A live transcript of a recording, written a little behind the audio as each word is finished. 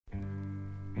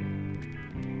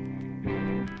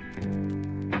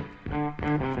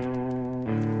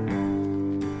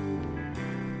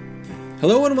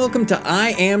Hello and welcome to I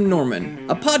Am Norman,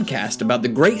 a podcast about the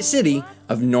great city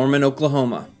of Norman,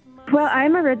 Oklahoma. Well,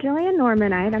 I'm originally a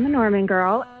Normanite. I'm a Norman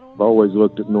girl. I've always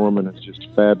looked at Norman as just a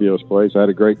fabulous place. I had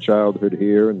a great childhood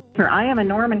here. I am a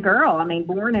Norman girl. I mean,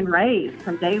 born and raised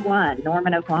from day one,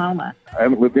 Norman, Oklahoma. I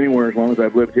haven't lived anywhere as long as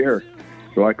I've lived here.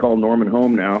 So I call Norman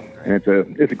home now, and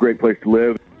it's a great place to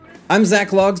live. I'm Zach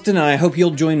Logston, and I hope you'll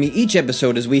join me each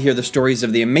episode as we hear the stories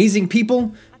of the amazing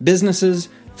people, businesses,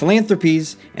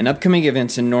 philanthropies, and upcoming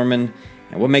events in Norman,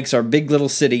 and what makes our big little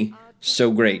city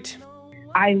so great.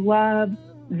 I love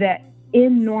that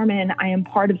in Norman, I am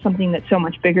part of something that's so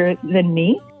much bigger than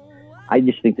me. I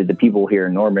just think that the people here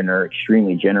in Norman are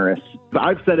extremely generous.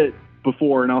 I've said it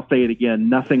before, and I'll say it again.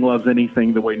 Nothing loves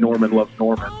anything the way Norman loves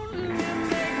Norman.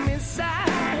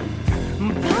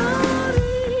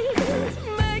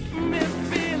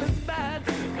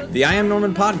 The I Am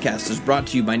Norman podcast is brought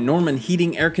to you by Norman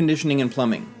Heating, Air Conditioning, and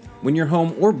Plumbing. When your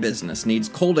home or business needs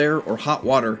cold air or hot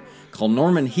water, call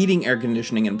Norman Heating, Air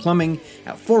Conditioning, and Plumbing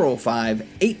at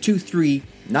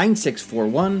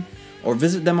 405-823-9641 or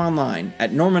visit them online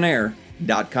at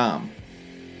normanair.com.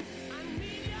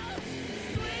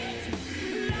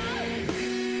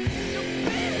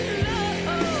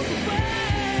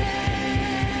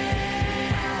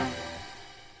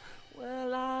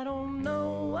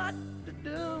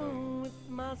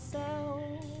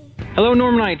 Hello,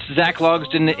 Normanites. Zach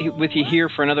Logston with you here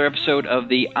for another episode of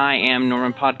the I Am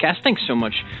Norman podcast. Thanks so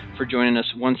much for joining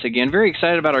us once again. Very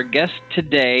excited about our guest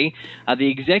today, the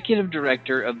Executive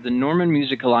Director of the Norman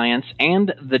Music Alliance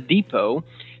and The Depot,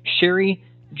 Shari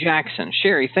Jackson.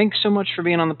 Shari, thanks so much for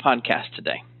being on the podcast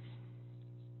today.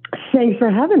 Thanks for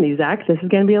having me, Zach. This is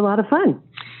going to be a lot of fun.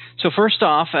 So first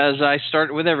off, as I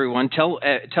start with everyone, tell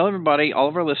everybody, all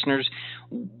of our listeners,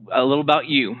 a little about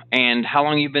you and how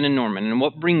long you've been in Norman and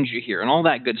what brings you here and all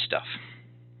that good stuff.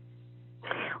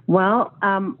 Well,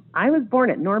 I was born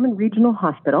at Norman Regional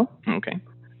Hospital. Okay.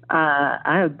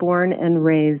 I was born and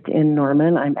raised in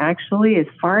Norman. I'm actually, as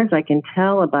far as I can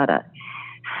tell, about a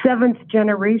seventh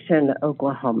generation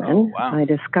Oklahoman. Oh, wow. I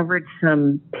discovered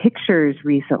some pictures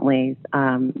recently,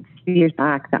 a few years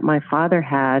back, that my father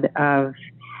had of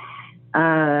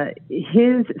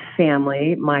his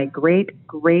family. My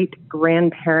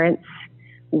great-great-grandparents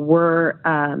were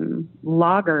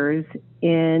loggers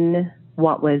in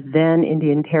what was then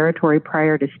Indian Territory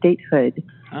prior to statehood,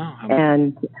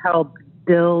 and helped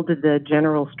build the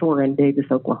general store in Davis,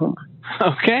 Oklahoma.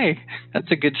 Okay,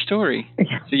 that's a good story.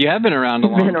 So you have been around a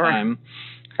long time.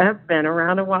 I've been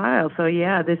around a while. So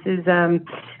yeah, this is, I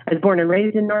was born and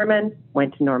raised in Norman,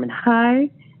 went to Norman High,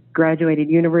 graduated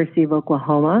University of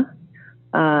Oklahoma,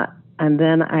 and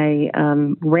then I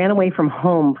ran away from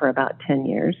home for about 10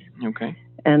 years. Okay.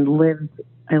 And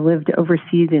I lived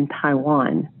overseas in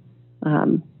Taiwan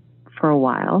for a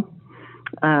while,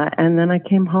 and then I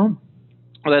came home.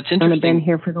 Well, that's interesting. And I've been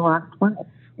here for the last while.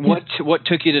 What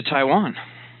took you to Taiwan?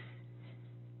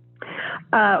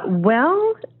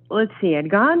 Well, let's see. I'd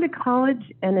gone to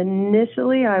college, and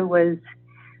initially I was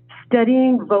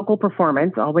studying vocal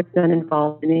performance, always been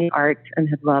involved in the arts and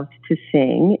had loved to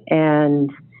sing.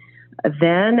 And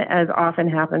then, as often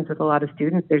happens with a lot of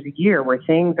students, there's a year where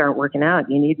things aren't working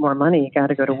out. You need more money. You got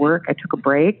to go to work. I took a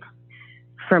break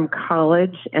from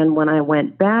college. And when I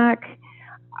went back,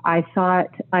 I thought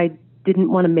I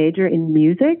didn't want to major in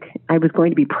music. I was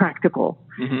going to be practical.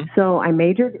 Mm-hmm. So I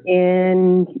majored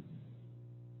in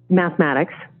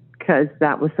mathematics, because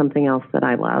that was something else that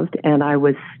I loved. And I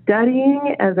was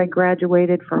studying as I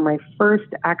graduated for my first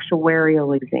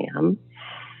actuarial exam.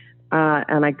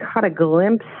 And I caught a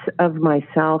glimpse of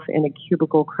myself in a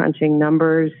cubicle crunching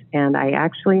numbers. And I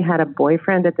actually had a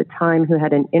boyfriend at the time who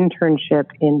had an internship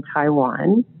in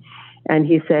Taiwan. And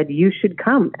he said, "You should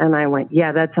come." And I went,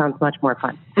 "Yeah, that sounds much more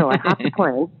fun." So I hopped the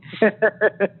plane.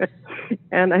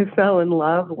 And I fell in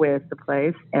love with the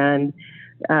place and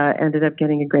ended up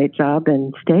getting a great job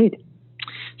and stayed.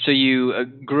 So you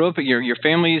grew up, your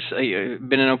family's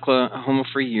been in Oklahoma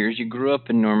for years. You grew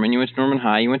up in Norman. You went to Norman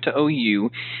High. You went to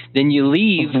OU. Then you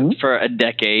leave for a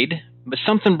decade, but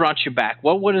something brought you back.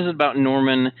 What is it about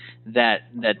Norman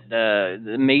that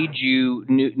made you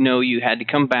know you had to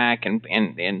come back and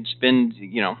spend,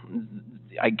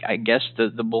 I guess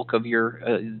the bulk of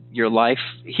your life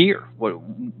here? What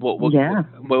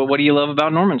do you love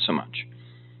about Norman so much?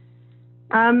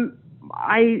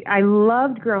 I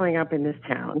loved growing up in this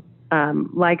town.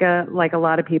 Like a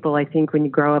lot of people, I think when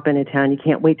you grow up in a town, you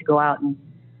can't wait to go out and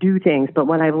do things. But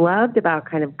what I loved about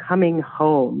kind of coming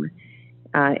home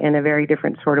in a very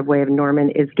different sort of way of Norman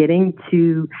is getting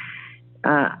to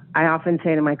I often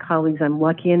say to my colleagues, I'm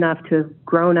lucky enough to have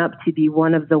grown up to be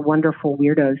one of the wonderful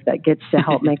weirdos that gets to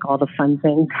help make all the fun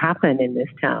things happen in this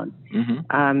town.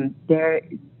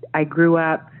 I grew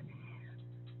up,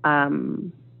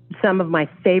 some of my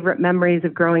favorite memories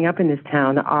of growing up in this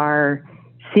town are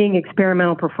seeing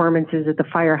experimental performances at the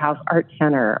Firehouse Art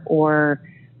Center, or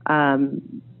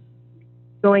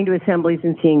going to assemblies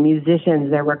and seeing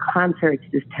musicians. There were concerts.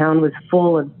 This town was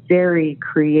full of very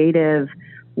creative,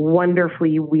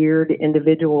 wonderfully weird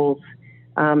individuals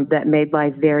that made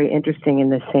life very interesting,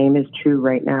 and the same is true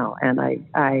right now. And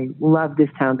I love this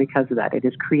town because of that. It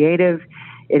is creative.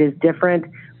 It is different.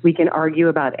 We can argue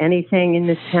about anything in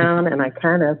this town, and I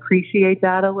kind of appreciate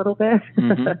that a little bit.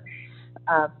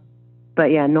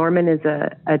 But yeah, Norman is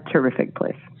a terrific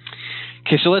place.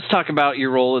 Okay, so let's talk about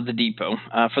your role at the Depot.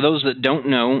 For those that don't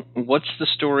know, what's the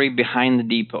story behind the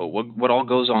Depot? What all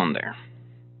goes on there?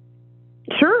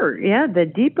 Sure. Yeah, the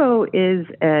Depot is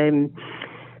a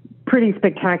pretty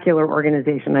spectacular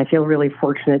organization. I feel really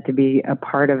fortunate to be a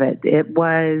part of it. It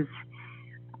was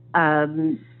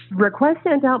request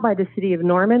sent out by the city of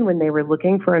Norman when they were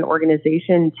looking for an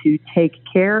organization to take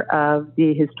care of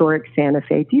the historic Santa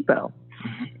Fe Depot.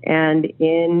 And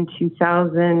in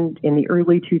the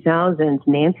early 2000s,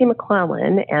 Nancy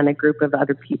McClellan and a group of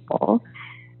other people,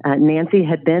 Nancy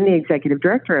had been the executive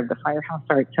director of the Firehouse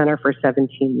Art Center for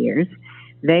 17 years.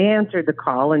 They answered the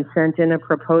call and sent in a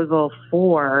proposal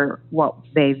for what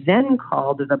they then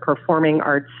called the Performing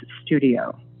Arts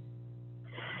Studio.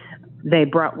 They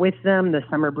brought with them the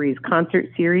Summer Breeze concert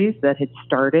series that had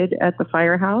started at the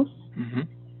Firehouse.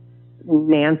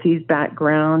 Nancy's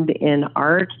background in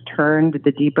art turned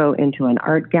the Depot into an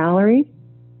art gallery.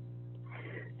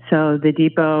 So the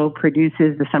Depot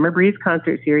produces the Summer Breeze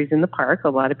concert series in the park.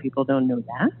 A lot of people don't know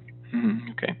that.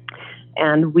 Okay.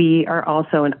 And we are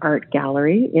also an art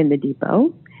gallery in the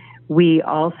Depot. We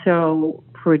also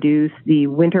produce the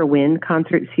Winter Wind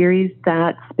concert series.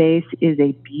 That space is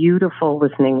a beautiful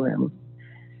listening room.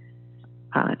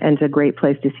 And it's a great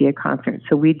place to see a concert.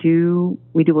 So we do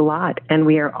a lot. And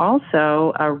we are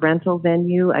also a rental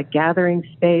venue, a gathering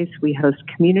space. We host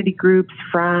community groups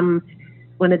from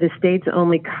one of the state's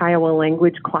only Kiowa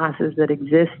language classes that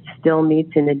exists, still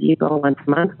meets in the Depot once a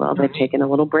month. Well, they're taking a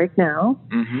little break now.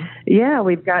 Yeah,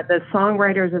 we've got the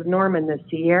Songwriters of Norman, the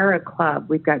Sierra Club.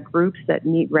 We've got groups that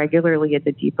meet regularly at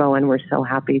the Depot, and we're so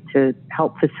happy to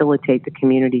help facilitate the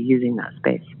community using that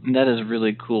space. That is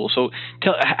really cool. So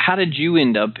how did you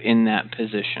end up in that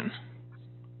position?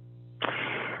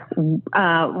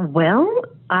 Well,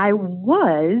 I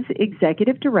was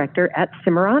executive director at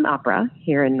Cimarron Opera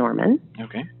here in Norman,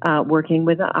 working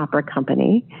with the opera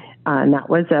company. And that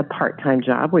was a part-time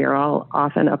job. We are all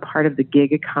often a part of the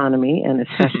gig economy, and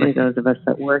especially those of us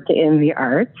that work in the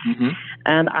arts.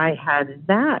 And I had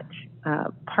that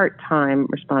part-time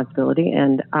responsibility,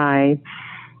 and I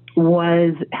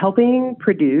was helping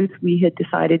produce. We had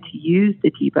decided to use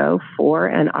the Depot for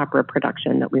an opera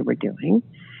production that we were doing.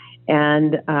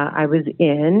 And I was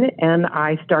in, and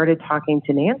I started talking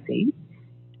to Nancy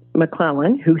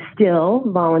McClellan, who still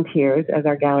volunteers as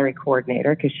our gallery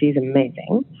coordinator because she's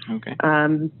amazing.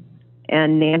 And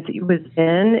Nancy was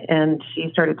in, and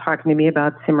she started talking to me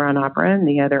about Cimarron Opera and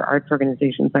the other arts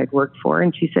organizations I'd worked for.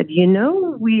 And she said,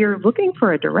 we are looking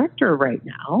for a director right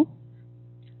now.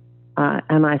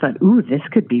 And I thought, ooh, this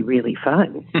could be really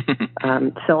fun.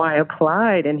 So I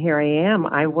applied, and here I am.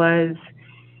 I was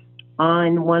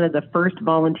on one of the first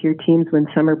volunteer teams when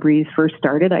Summer Breeze first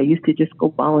started. I used to just go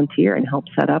volunteer and help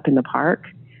set up in the park.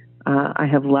 I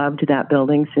have loved that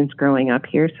building since growing up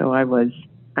here, so I was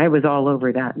all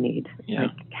over that need.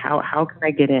 Like, how can I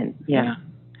get in?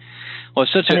 Well,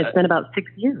 it's been about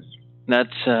 6 years.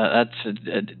 That's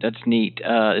neat.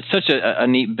 It's such a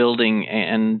neat building,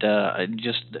 and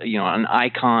just an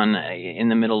icon in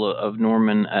the middle of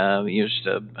Norman. Just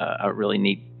a really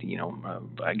neat,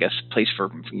 I guess, place for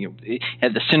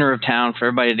at the center of town for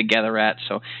everybody to gather at.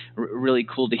 So really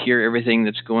cool to hear everything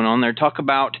that's going on there. Talk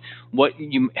about what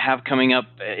you have coming up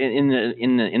in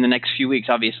the next few weeks.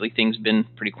 Obviously, things been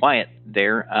pretty quiet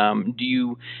there. Do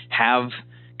you have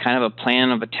kind of a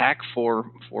plan of attack for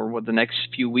what the next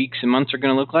few weeks and months are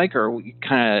going to look like, or are we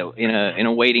kind of in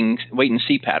a wait and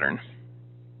see pattern?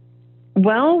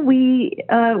 Well, we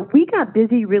got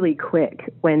busy really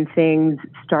quick when things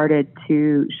started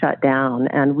to shut down,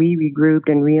 and we regrouped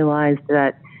and realized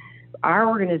that our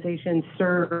organization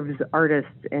serves artists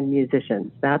and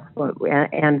musicians. That's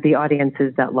and the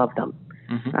audiences that love them.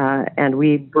 And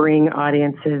we bring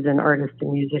audiences and artists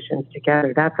and musicians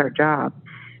together. That's our job.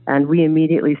 And we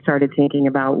immediately started thinking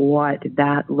about what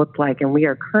that looked like. And we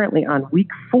are currently on week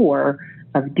 4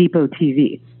 of Depot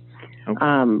TV.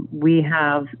 Okay. We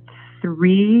have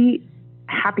 3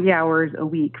 happy hours a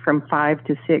week from 5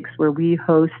 to 6 where we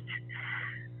host.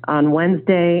 On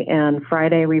Wednesday and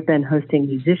Friday, we've been hosting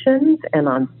musicians, and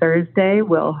on Thursday,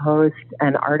 we'll host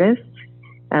an artist,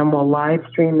 and we'll live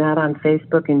stream that on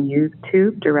Facebook and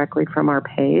YouTube directly from our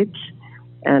page.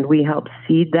 And we help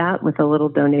seed that with a little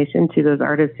donation to those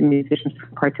artists and musicians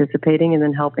participating, and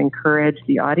then help encourage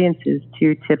the audiences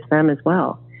to tip them as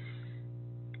well.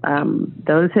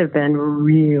 Those have been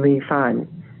really fun.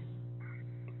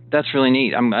 That's really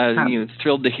neat. I'm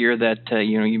thrilled to hear that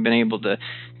you've been able to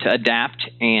adapt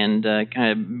and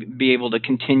kind of be able to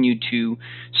continue to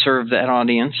serve that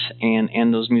audience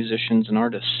and those musicians and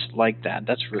artists like that.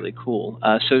 That's really cool.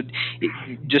 So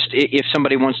if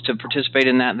somebody wants to participate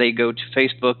in that, they go to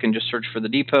Facebook and just search for the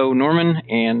Depot Norman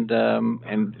and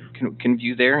can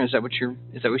view there. Is that what you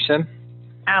said?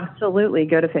 Absolutely.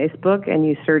 Go to Facebook and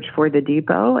you search for the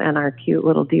Depot, and our cute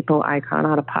little Depot icon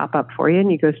ought to pop up for you,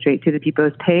 and you go straight to the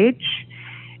Depot's page,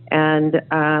 and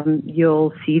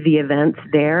you'll see the events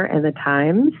there and the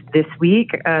times. This week,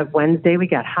 Wednesday, we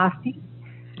got Hosty,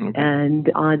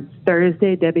 and on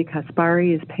Thursday, Debbie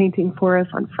Kaspari is painting for us.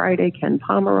 On Friday, Ken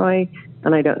Pomeroy,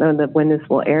 and I don't know when this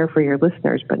will air for your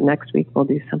listeners, but next week we'll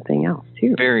do something else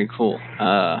too. Very cool.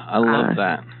 I love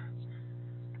that.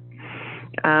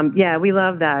 Yeah, we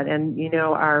love that. And,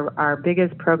 our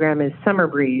biggest program is Summer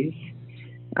Breeze.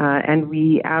 And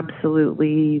we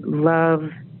absolutely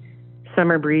love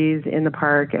Summer Breeze in the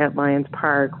park at Lions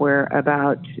Park, where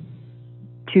about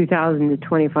 2,000 to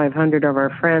 2,500 of our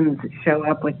friends show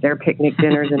up with their picnic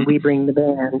dinners and we bring the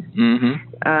band.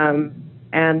 Mm-hmm.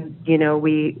 And,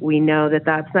 we know that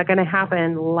that's not going to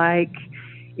happen like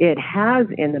it has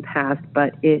in the past,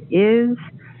 but it is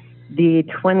the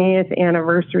 20th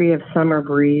anniversary of Summer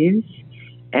Breeze,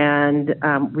 and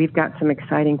we've got some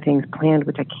exciting things planned,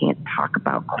 which I can't talk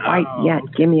about quite yet.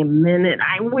 Give me a minute.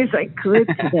 I wish I could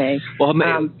today. Well,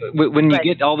 when you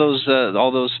get all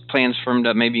those plans firmed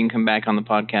up, maybe you can come back on the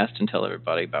podcast and tell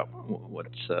everybody about what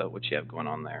you have going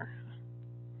on there.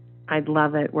 I'd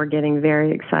love it. We're getting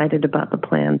very excited about the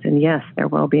plans, and yes, there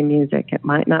will be music. It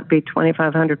might not be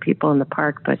 2,500 people in the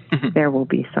park, but there will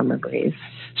be Summer Breeze.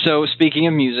 So, speaking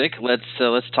of music, let's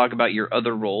talk about your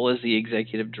other role as the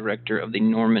executive director of the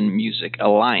Norman Music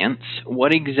Alliance.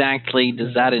 What exactly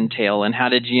does that entail, and how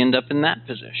did you end up in that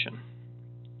position?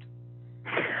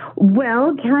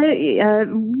 Well,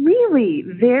 really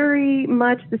very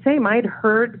much the same. I'd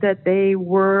heard that they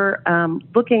were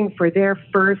looking for their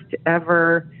first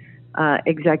ever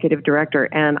executive director,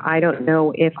 and I don't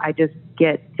know if I just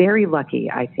get very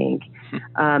lucky, I think,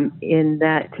 in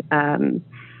that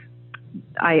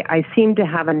I seem to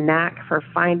have a knack for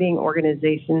finding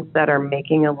organizations that are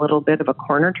making a little bit of a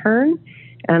corner turn,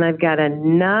 and I've got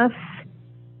enough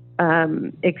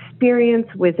experience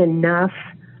with enough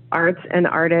arts and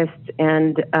artists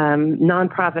and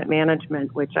nonprofit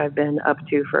management, which I've been up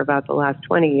to for about the last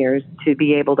 20 years, to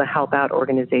be able to help out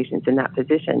organizations in that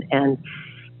position. And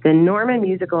the Norman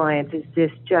Music Alliance is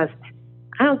just,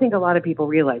 I don't think a lot of people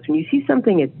realize, when you see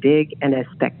something as big and as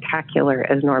spectacular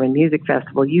as Norman Music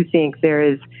Festival, you think there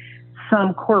is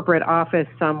some corporate office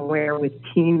somewhere with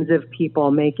teams of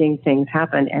people making things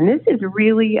happen. And this is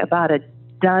really about a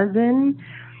dozen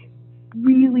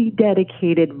really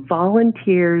dedicated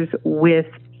volunteers with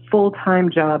full-time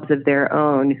jobs of their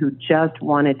own who just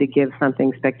wanted to give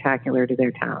something spectacular to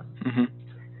their town. Mm-hmm.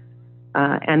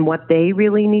 And what they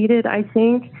really needed, I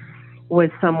think, was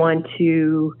someone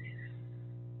to,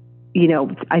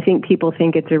 I think people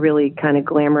think it's a really kind of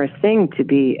glamorous thing to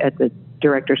be at the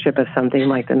directorship of something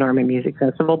like the Norman Music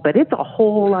Festival, but it's a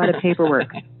whole lot of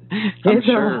paperwork. It's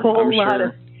a whole lot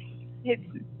of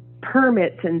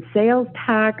permits and sales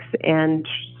tax and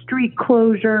street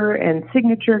closure and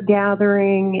signature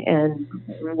gathering and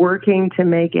working to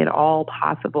make it all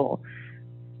possible.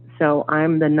 So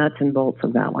I'm the nuts and bolts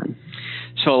of that one.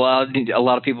 So a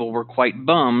lot of people were quite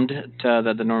bummed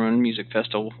that the Norman Music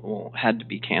Festival had to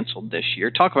be canceled this year.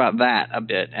 Talk about that a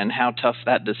bit and how tough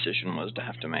that decision was to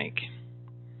have to make.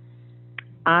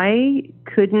 I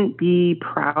couldn't be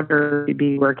prouder to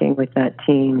be working with that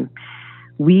team.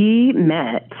 We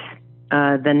met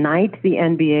the night the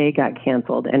NBA got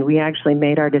canceled, and we actually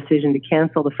made our decision to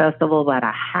cancel the festival about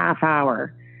a half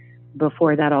hour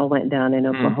before that all went down in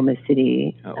Oklahoma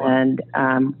City. Oh, wow.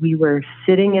 And we were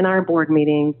sitting in our board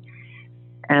meeting,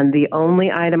 and the only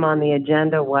item on the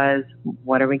agenda was,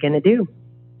 what are we going to do?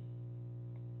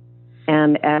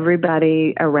 And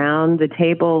everybody around the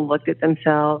table looked at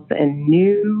themselves and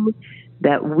knew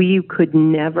that we could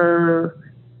never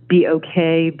be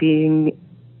okay being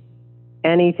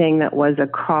anything that was a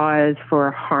cause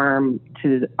for harm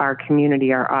to our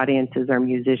community, our audiences, our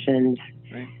musicians.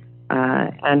 Right.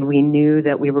 And we knew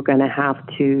that we were going to have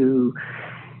to,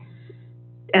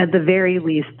 at the very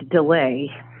least,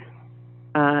 delay.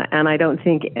 And I don't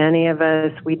think any of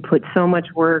us, we'd put so much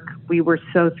work. We were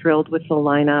so thrilled with the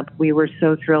lineup. We were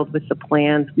so thrilled with the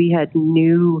plans. We had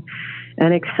new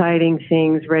and exciting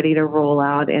things ready to roll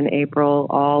out in April.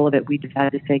 All of it we just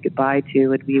had to say goodbye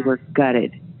to, and we were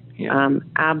gutted. Yeah.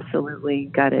 Absolutely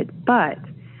gutted. But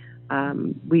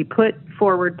we put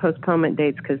forward postponement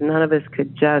dates because none of us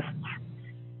could just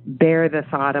bear the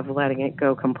thought of letting it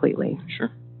go completely.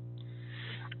 Sure.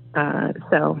 Proud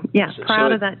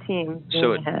of that team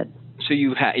ahead. So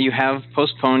you have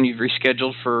postponed, you've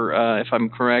rescheduled for, if I'm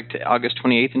correct, August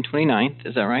 28th and 29th.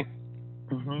 Is that right?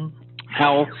 Mm-hmm.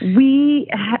 How we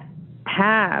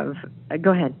have?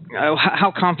 Go ahead.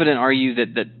 How confident are you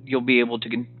that you'll be able to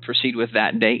proceed with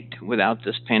that date without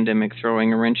this pandemic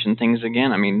throwing a wrench in things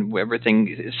again? I mean,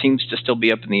 everything seems to still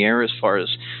be up in the air as far as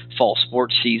fall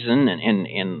sports season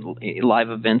and live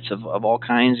events of all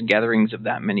kinds, gatherings of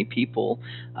that many people.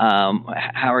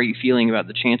 How are you feeling about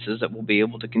the chances that we'll be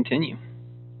able to continue?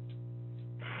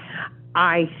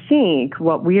 I think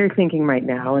what we are thinking right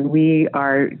now, and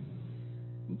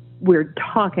we're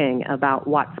talking about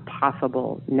what's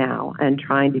possible now and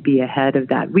trying to be ahead of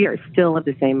that. We are still of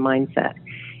the same mindset.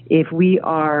 If we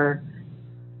are,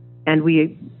 and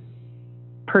we,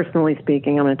 personally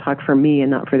speaking, I'm going to talk for me and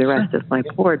not for the rest of my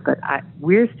board, but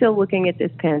we're still looking at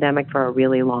this pandemic for a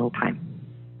really long time.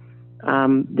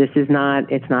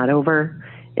 It's not over.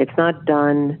 It's not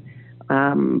done.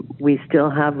 We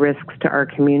still have risks to our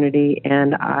community,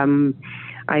 and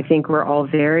I think we're all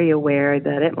very aware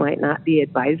that it might not be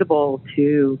advisable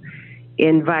to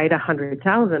invite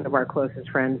 100,000 of our closest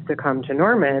friends to come to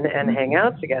Norman and hang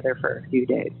out together for a few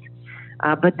days.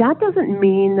 But that doesn't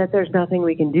mean that there's nothing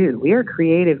we can do. We are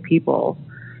creative people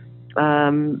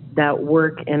that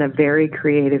work in a very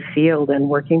creative field, and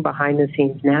working behind the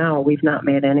scenes now. We've not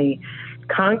made any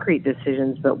concrete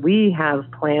decisions, but we have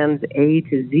plans A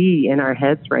to Z in our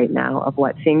heads right now of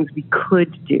what things we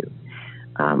could do.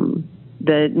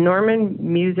 The Norman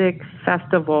Music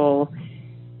Festival,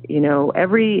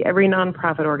 every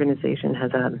nonprofit organization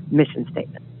has a mission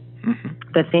statement,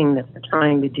 the thing that they're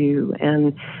trying to do.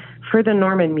 And for the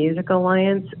Norman Music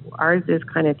Alliance, ours is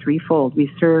kind of threefold. We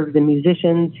serve the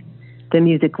musicians, the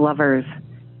music lovers,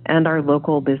 and our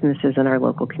local businesses and our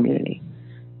local community.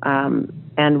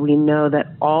 And we know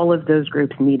that all of those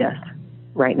groups need us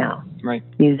right now. Right.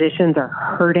 Musicians are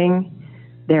hurting.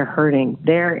 They're hurting.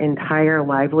 Their entire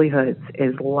livelihoods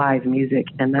is live music,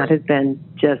 and that has been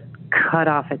just cut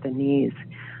off at the knees.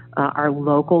 Our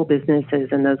local businesses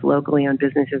and those locally owned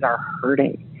businesses are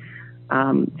hurting.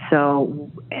 And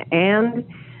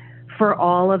for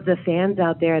all of the fans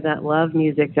out there that love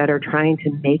music, that are trying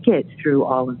to make it through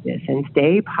all of this and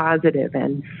stay positive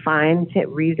and find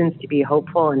reasons to be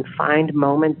hopeful and find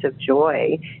moments of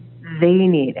joy, they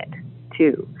need it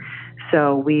too.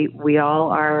 So we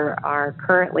all are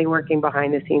currently working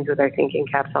behind the scenes with our thinking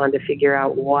caps on to figure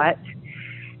out what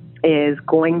is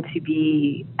going to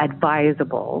be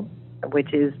advisable,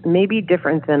 which is maybe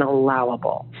different than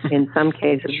allowable. In some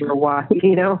cases, we're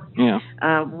watching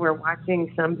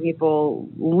some people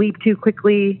leap too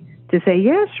quickly to say,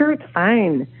 yeah, sure, it's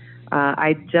fine.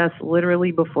 I just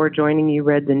literally, before joining you,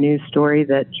 read the news story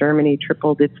that Germany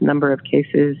tripled its number of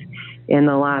cases in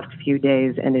the last few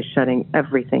days and is shutting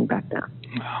everything back down.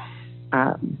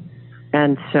 Wow.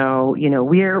 And so,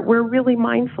 we're really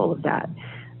mindful of that.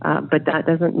 But that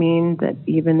doesn't mean that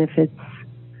even if it's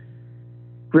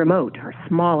remote or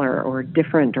smaller or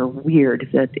different or weird,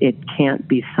 that it can't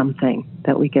be something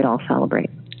that we could all celebrate.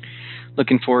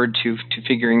 Looking forward to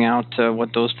figuring out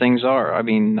what those things are. I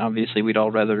mean, obviously, we'd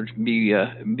all rather be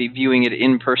viewing it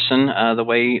in person the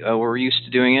way we're used to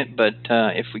doing it. But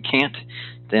if we can't,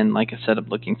 then, like I said, I'm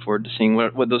looking forward to seeing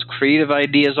what those creative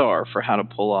ideas are for how to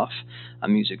pull off a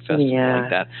music festival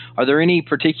like that. Are there any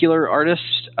particular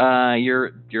artists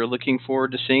you're looking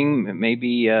forward to seeing,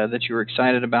 maybe that you were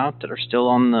excited about, that are still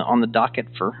on the docket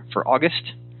for August?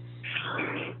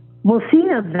 Well, see,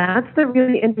 now that's the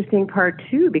really interesting part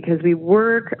too, because we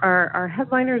work. Our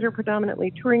headliners are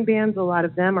predominantly touring bands. A lot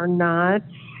of them are not.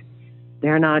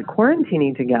 They're not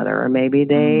quarantining together, or maybe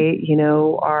they,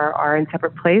 are in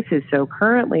separate places. So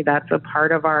currently, that's a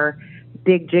part of our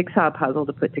big jigsaw puzzle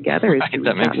to put together, is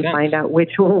to find out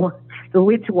which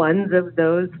ones of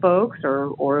those folks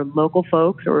or local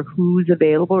folks, or who's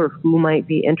available, or who might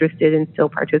be interested in still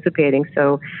participating.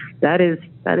 So that is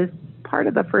part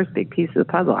of the first big piece of the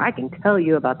puzzle. I can tell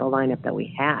you about the lineup that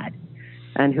we had.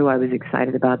 and who I was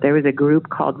excited about. There was a group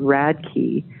called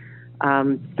Radkey,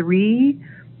 3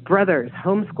 brothers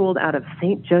homeschooled out of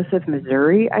St. Joseph,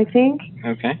 Missouri, I think.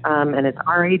 Okay. And it's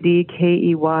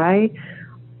Radkey.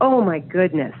 Oh my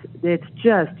goodness. It's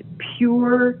just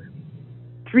pure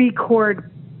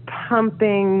 3-chord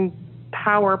pumping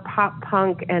power pop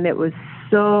punk, and it was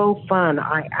so fun.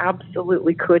 I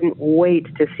absolutely couldn't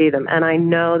wait to see them. And I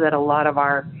know that a lot of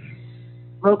our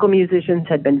local musicians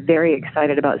had been very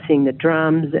excited about seeing the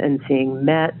drums and seeing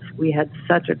Mets. We had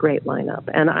such a great lineup.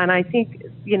 And I think,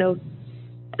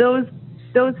 those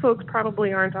folks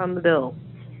probably aren't on the bill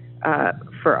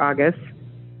for August.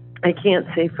 I can't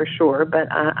say for sure,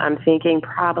 but I'm thinking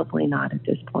probably not at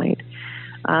this point.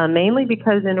 Mainly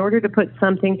because in order to put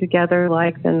something together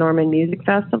like the Norman Music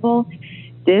Festival,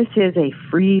 this is a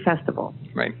free festival.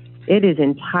 Right. It is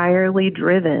entirely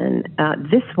driven,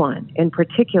 this one in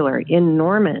particular, in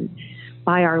Norman,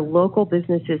 by our local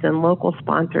businesses and local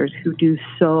sponsors who do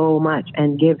so much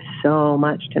and give so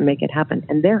much to make it happen.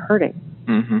 And they're hurting.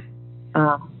 Mm-hmm.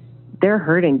 They're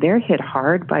hurting. They're hit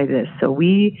hard by this. So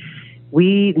we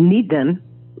need them.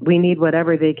 We need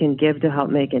whatever they can give to help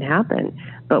make it happen.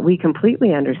 But we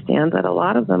completely understand that a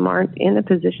lot of them aren't in a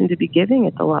position to be giving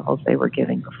at the levels they were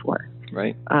giving before.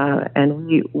 Right. And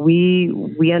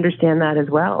we understand that as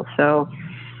well. So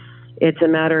it's a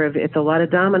matter of, it's a lot of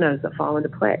dominoes that fall into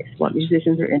place. What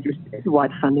musicians are interested in,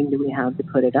 what funding do we have to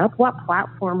put it up, what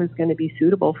platform is going to be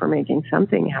suitable for making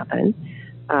something happen,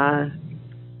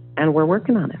 and we're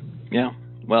working on it. Yeah.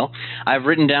 Well, I've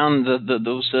written down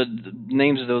those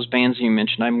names of those bands you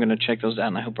mentioned. I'm going to check those out,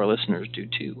 and I hope our listeners do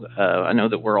too. I know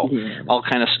that we're all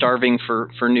kind of starving for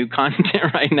new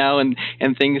content right now and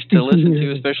things to listen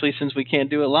to, especially since we can't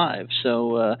do it live.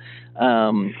 So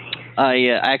I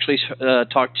actually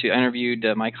interviewed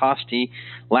Mike Hosty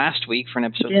last week for an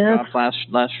episode that dropped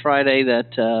last Friday.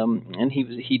 And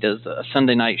he does a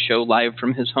Sunday night show live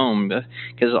from his home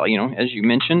because as you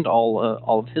mentioned, all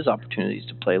of his opportunities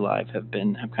to play live have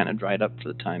kind of dried up for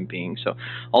the time being. So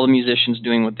all the musicians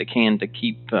doing what they can to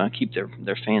keep their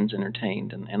fans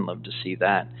entertained, and love to see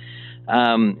that.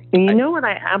 What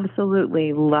I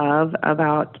absolutely love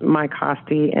about Mike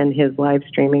Hosty and his live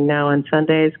streaming now on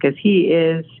Sundays, because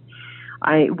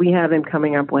we have him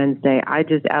coming up Wednesday. I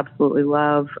just absolutely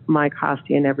love Mike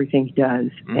Hosty and everything he does.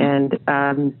 Mm-hmm.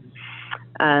 And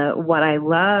what I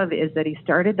love is that he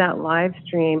started that live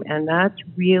stream, and that's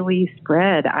really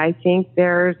spread. I think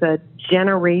there's a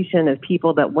generation of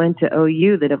people that went to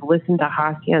OU that have listened to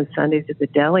Hosty on Sundays at the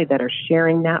Deli that are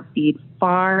sharing that feed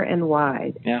far and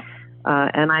wide. Yeah.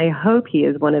 And I hope he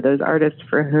is one of those artists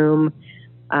for whom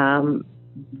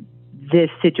this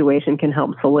situation can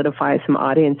help solidify some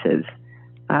audiences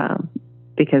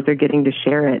because they're getting to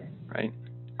share it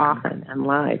often and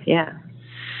live. Yeah.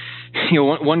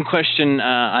 One question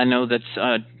I know that's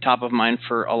top of mind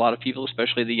for a lot of people,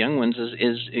 especially the young ones,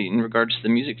 is in regards to the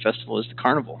music festival, is the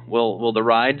carnival. Will the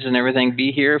rides and everything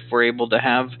be here if we're able to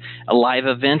have a live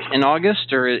event in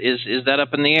August, or is that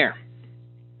up in the air?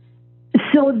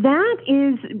 So that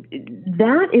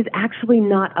is actually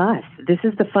not us. This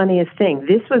is the funniest thing.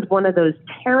 This was one of those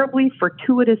terribly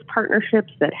fortuitous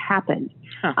partnerships that happened.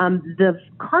 Huh. The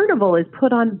carnival is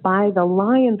put on by the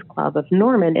Lions Club of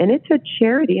Norman, and it's a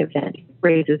charity event. It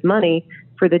raises money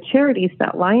for the charities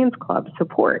that Lions Club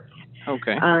supports.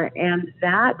 Okay. And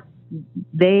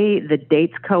the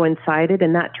dates coincided,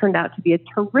 and that turned out to be a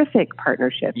terrific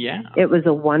partnership. Yeah. It was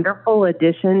a wonderful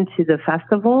addition to the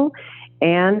festival,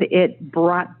 and it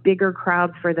brought bigger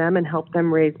crowds for them and helped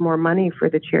them raise more money for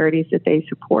the charities that they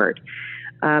support.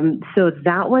 So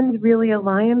that one's really a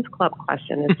Lions Club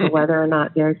question as to whether or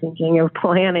not they're thinking of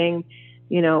planning,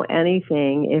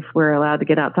 anything. If we're allowed to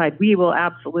get outside, we will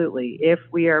absolutely. If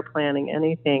we are planning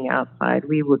anything outside,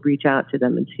 we would reach out to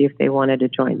them and see if they wanted to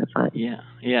join the fun.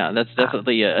 Yeah, that's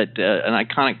definitely an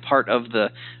iconic part of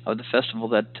the festival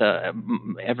that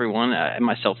everyone,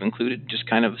 myself included, just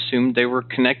kind of assumed they were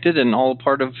connected and all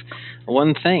part of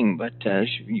one thing. But as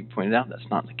you pointed out, that's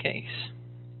not the case.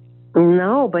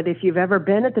 No, but if you've ever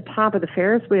been at the top of the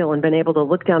Ferris wheel and been able to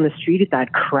look down the street at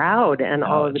that crowd and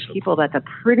all of the people, that's a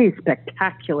pretty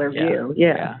spectacular view.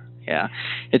 Yeah.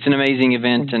 It's an amazing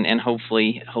event, and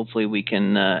hopefully we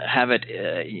can have it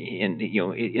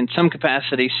in some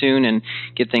capacity soon and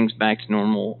get things back to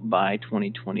normal by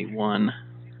 2021.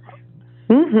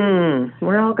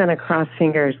 We're all going to cross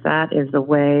fingers. That is the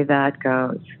way that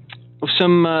goes.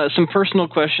 Some personal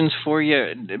questions for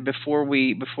you before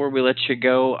we let you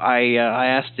go. I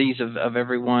asked these of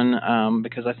everyone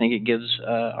because I think it gives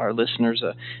our listeners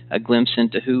a glimpse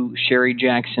into who Shari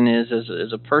Jackson is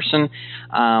as a person.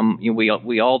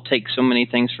 We all take so many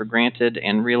things for granted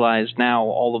and realize now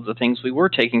all of the things we were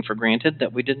taking for granted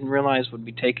that we didn't realize would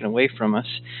be taken away from us.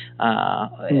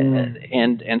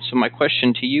 And so my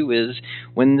question to you is,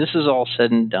 when this is all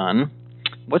said and done,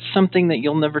 what's something that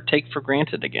you'll never take for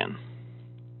granted again?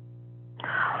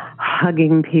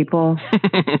 Hugging people.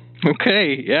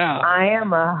 Okay, yeah. I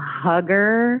am a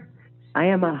hugger.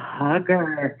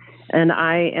 And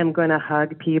I am going to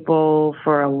hug people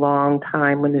for a long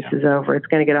time when this is over. It's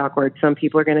going to get awkward. Some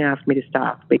people are going to ask me to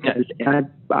stop because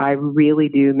I really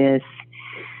do miss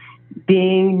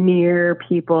being near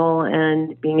people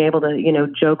and being able to,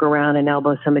 joke around and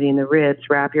elbow somebody in the ribs,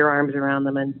 wrap your arms around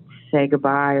them and say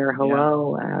goodbye or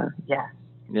hello.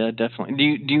 Yeah, definitely.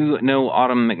 Do you know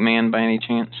Autumn McMahon by any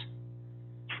chance?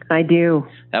 I do.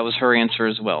 That was her answer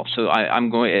as well. So I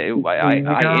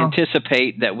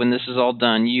anticipate that when this is all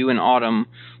done, you and Autumn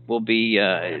will be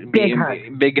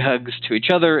big hugs to each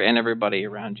other and everybody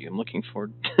around you. I'm looking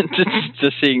forward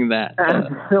to seeing that.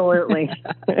 Absolutely.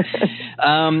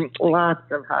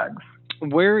 Lots of hugs.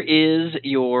 Where is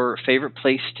your favorite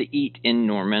place to eat in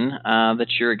Norman that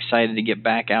you're excited to get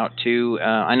back out to?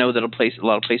 I know that a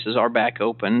lot of places are back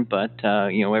open, but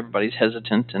everybody's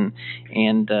hesitant and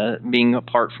being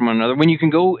apart from one another. When you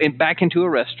can go back into a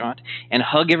restaurant and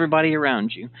hug everybody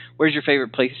around you, where's your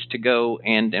favorite place to go,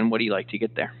 and what do you like to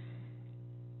get there?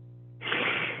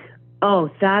 Oh,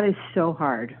 that is so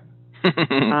hard.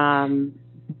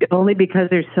 Only because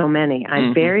there's so many.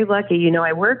 I'm very lucky.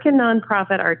 I work in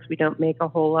nonprofit arts. We don't make a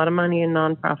whole lot of money in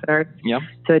nonprofit arts. Yep.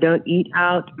 So I don't eat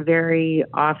out very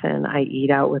often. I eat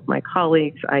out with my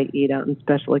colleagues. I eat out on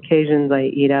special occasions.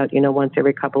 I eat out, once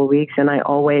every couple of weeks. And I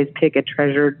always pick a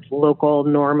treasured local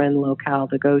Norman locale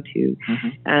to go to.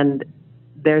 And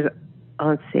there's a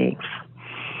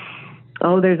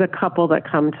couple that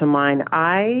come to mind.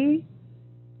 I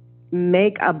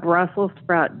make a Brussels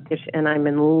sprout dish, and I'm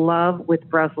in love with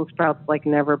Brussels sprouts like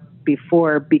never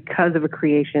before because of a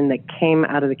creation that came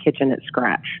out of the kitchen at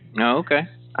scratch. Oh, okay.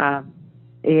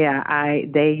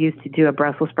 They used to do a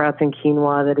Brussels sprouts and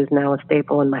quinoa that is now a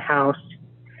staple in my house.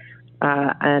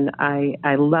 And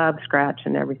I love scratch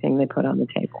and everything they put on the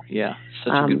table. Yeah,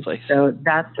 such a good place. So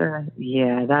that's a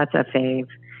fave.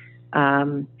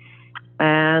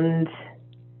 And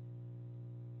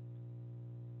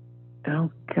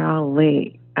oh,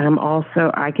 golly.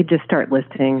 I could just start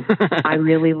listing. I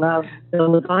really love the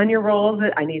lasagna rolls.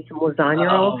 I need some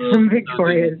lasagna rolls from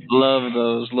Victoria's. Love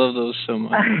those so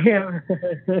much.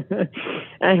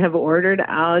 I have ordered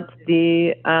out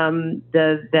the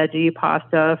veggie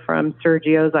pasta from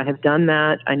Sergio's. I have done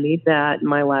that. I need that in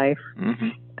my life.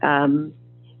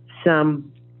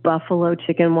 Some buffalo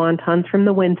chicken wontons from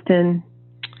the Winston.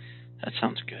 That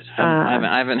sounds good. I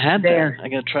haven't had that. I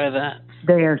got to try that.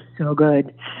 They are so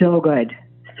good. So good.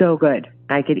 So good.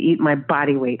 I could eat my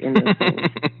body weight in those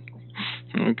things.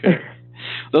 Okay.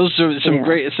 Those are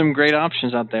some great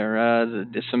options out there.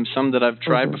 Some that I've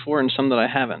tried before and some that I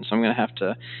haven't. So I'm going to have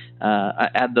to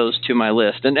add those to my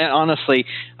list. And honestly,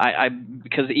 I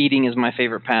because eating is my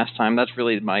favorite pastime. That's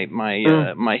really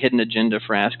my hidden agenda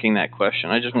for asking that question.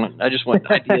 I just want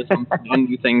ideas on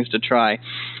new things to try.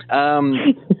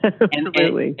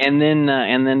 Absolutely. And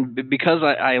then because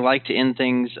I like to end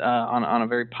things on a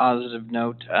very positive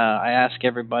note, I ask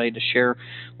everybody to share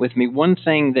with me one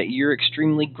thing that you're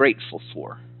extremely grateful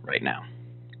for right now.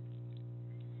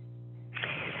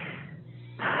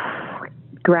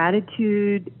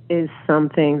 Gratitude is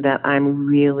something that I'm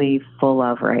really full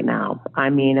of right now. I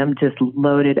mean, I'm just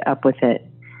loaded up with it.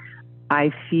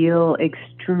 I feel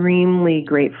extremely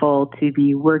grateful to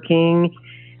be working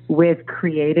with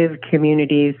creative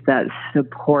communities that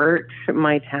support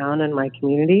my town and my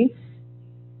community.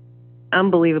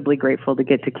 Unbelievably grateful to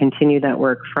get to continue that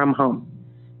work from home.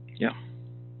 Yeah.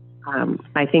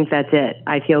 I think that's it.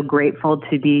 I feel grateful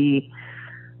to be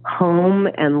home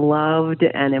and loved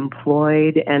and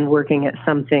employed and working at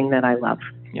something that I love.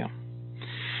 Yeah.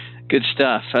 Good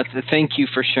stuff. Thank you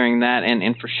for sharing that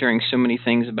and for sharing so many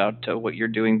things about what you're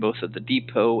doing both at the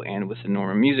Depot and with the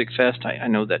Norman Music Fest. I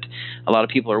know that a lot of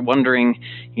people are wondering,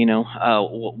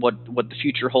 what the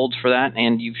future holds for that,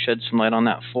 and you've shed some light on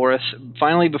that for us.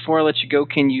 Finally, before I let you go,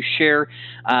 can you share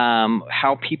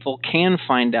how people can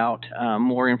find out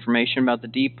more information about the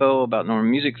Depot, about Norman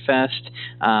Music Fest?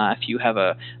 If you have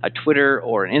a Twitter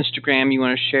or an Instagram you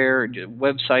want to share,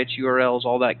 websites, URLs,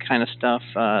 all that kind of stuff,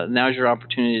 now's your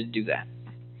opportunity to do that.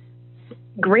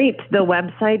 Great. The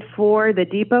website for the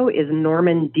depot is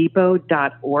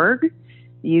normandepot.org.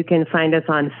 You can find us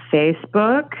on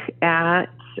Facebook at,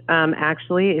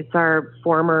 actually, it's our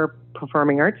former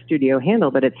Performing Arts Studio handle,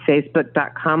 but it's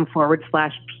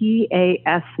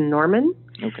facebook.com/PAS Norman.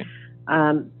 Okay.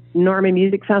 Norman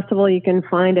Music Festival, you can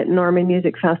find at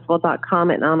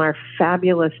normanmusicfestival.com and on our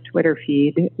fabulous Twitter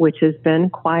feed, which has been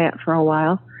quiet for a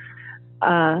while,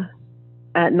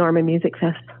 at Norman Music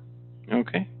Fest.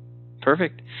 Okay.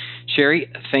 Perfect.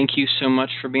 Shari, thank you so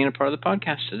much for being a part of the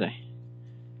podcast today.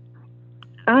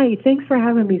 Hi, thanks for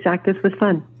having me, Zach. This was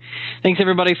fun. Thanks,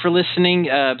 everybody, for listening.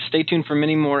 Stay tuned for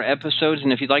many more episodes.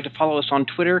 And if you'd like to follow us on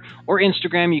Twitter or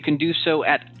Instagram, you can do so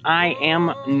at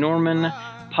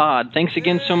IamNormanPod. Thanks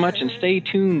again so much, and stay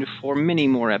tuned for many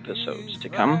more episodes to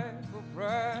come.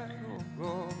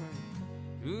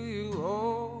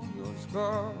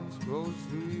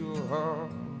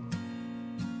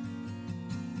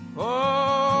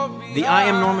 The I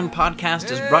Am Norman podcast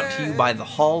is brought to you by The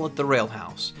Hall at the Rail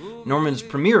House, Norman's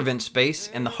premier event space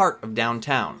in the heart of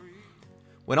downtown.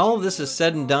 When all of this is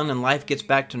said and done and life gets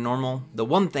back to normal, the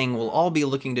one thing we'll all be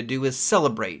looking to do is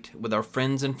celebrate with our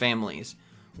friends and families.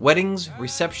 Weddings,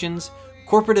 receptions,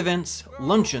 corporate events,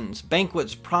 luncheons,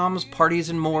 banquets, proms, parties,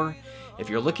 and more. If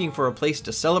you're looking for a place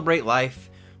to celebrate life,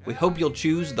 we hope you'll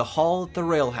choose The Hall at the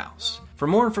Rail House. For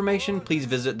more information, please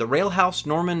visit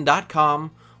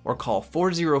therailhousenorman.com or call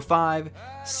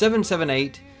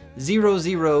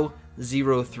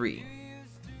 405-778-0003.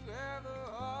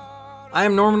 I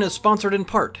Am Norman is sponsored in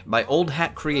part by Old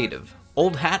Hat Creative.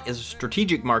 Old Hat is a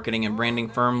strategic marketing and branding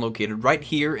firm located right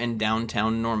here in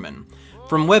downtown Norman.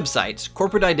 From websites,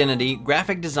 corporate identity,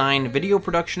 graphic design, video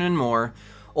production, and more,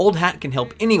 Old Hat can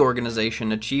help any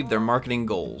organization achieve their marketing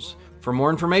goals. For more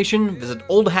information, visit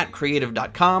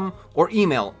oldhatcreative.com or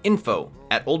email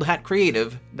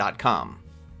info@oldhatcreative.com.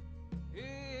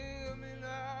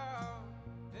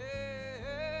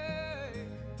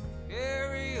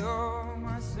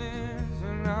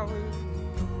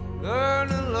 Learn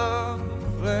to love the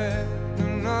flesh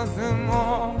and nothing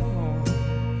more.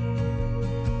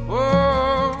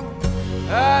 Oh,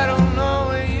 I don't know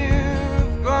where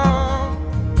you've gone.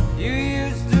 You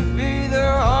used to be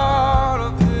the heart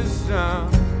of this town.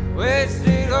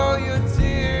 Wasted all your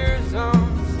tears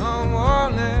on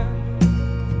someone else.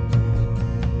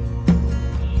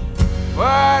 Well,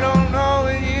 I don't know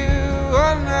where you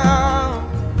are now.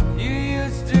 You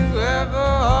used to have a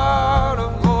heart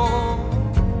of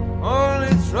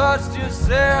trust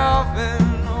yourself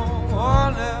and no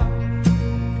one else.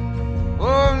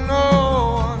 Oh,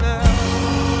 no one else.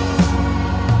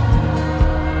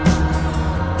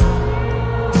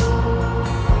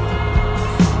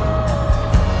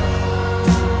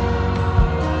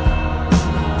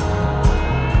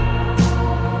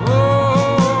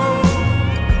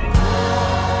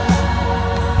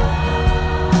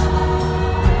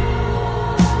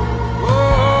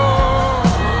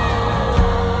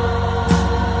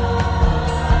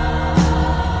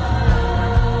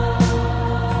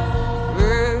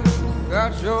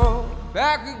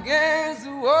 Back against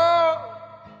the wall,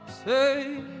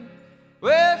 say,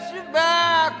 where's your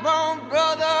backbone,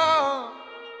 brother?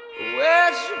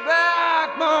 Where's your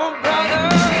backbone, brother?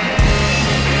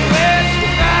 Where's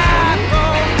your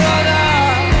backbone, brother?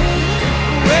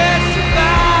 Where's your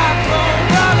backbone,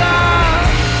 brother?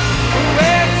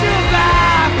 Where's your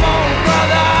backbone,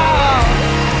 brother?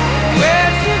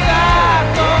 Where's your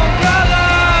backbone, brother?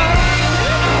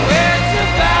 Where's your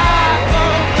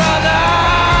backbone, brother?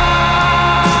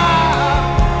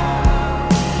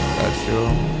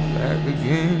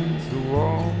 Against the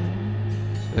wall,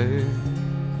 say,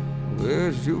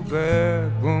 where's your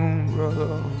backbone,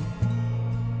 brother?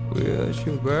 Where's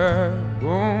your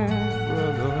backbone,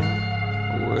 brother?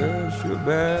 Where's your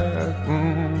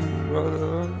backbone,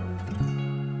 brother?